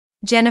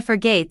Jennifer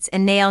Gates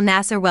and Nayel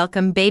Nassar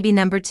welcome baby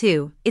number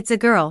 2. It's a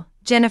girl,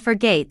 Jennifer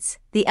Gates,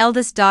 the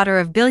eldest daughter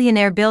of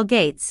billionaire Bill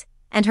Gates,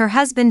 and her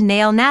husband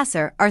Nayel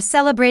Nassar are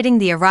celebrating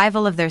the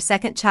arrival of their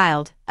second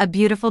child, a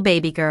beautiful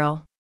baby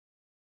girl.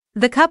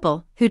 The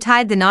couple, who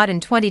tied the knot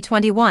in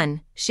 2021,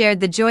 shared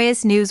the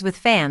joyous news with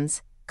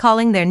fans,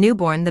 calling their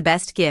newborn the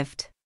best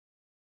gift.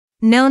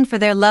 Known for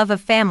their love of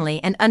family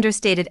and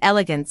understated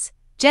elegance,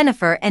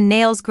 Jennifer and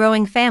Nayel's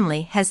growing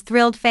family has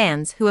thrilled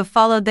fans who have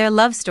followed their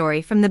love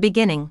story from the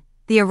beginning.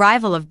 The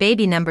arrival of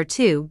baby number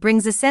 2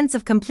 brings a sense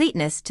of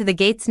completeness to the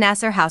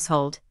Gates-Nassar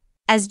household,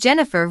 as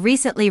Jennifer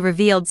recently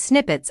revealed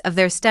snippets of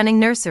their stunning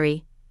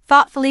nursery,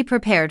 thoughtfully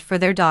prepared for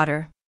their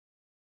daughter.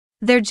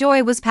 Their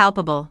joy was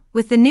palpable,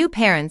 with the new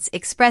parents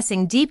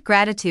expressing deep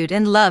gratitude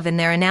and love in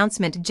their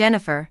announcement.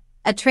 Jennifer,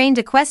 a trained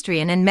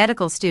equestrian and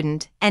medical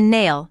student, and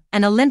Nayel,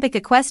 an Olympic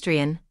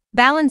equestrian,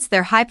 balance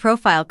their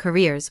high-profile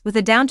careers with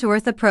a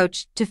down-to-earth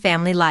approach to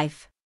family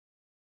life.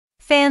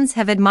 Fans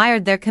have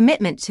admired their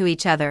commitment to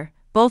each other,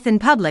 both in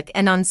public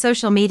and on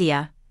social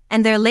media,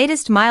 and their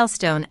latest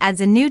milestone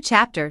adds a new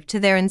chapter to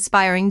their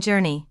inspiring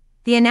journey.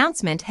 The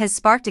announcement has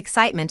sparked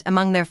excitement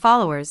among their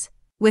followers,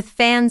 with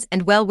fans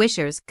and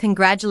well-wishers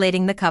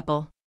congratulating the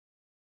couple.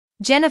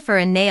 Jennifer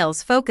and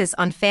Nayel's focus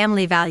on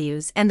family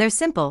values and their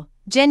simple,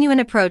 genuine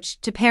approach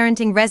to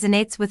parenting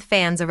resonates with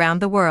fans around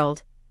the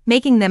world,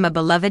 making them a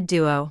beloved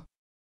duo.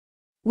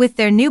 With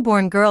their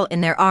newborn girl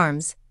in their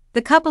arms,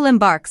 the couple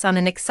embarks on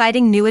an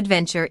exciting new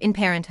adventure in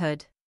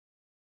parenthood.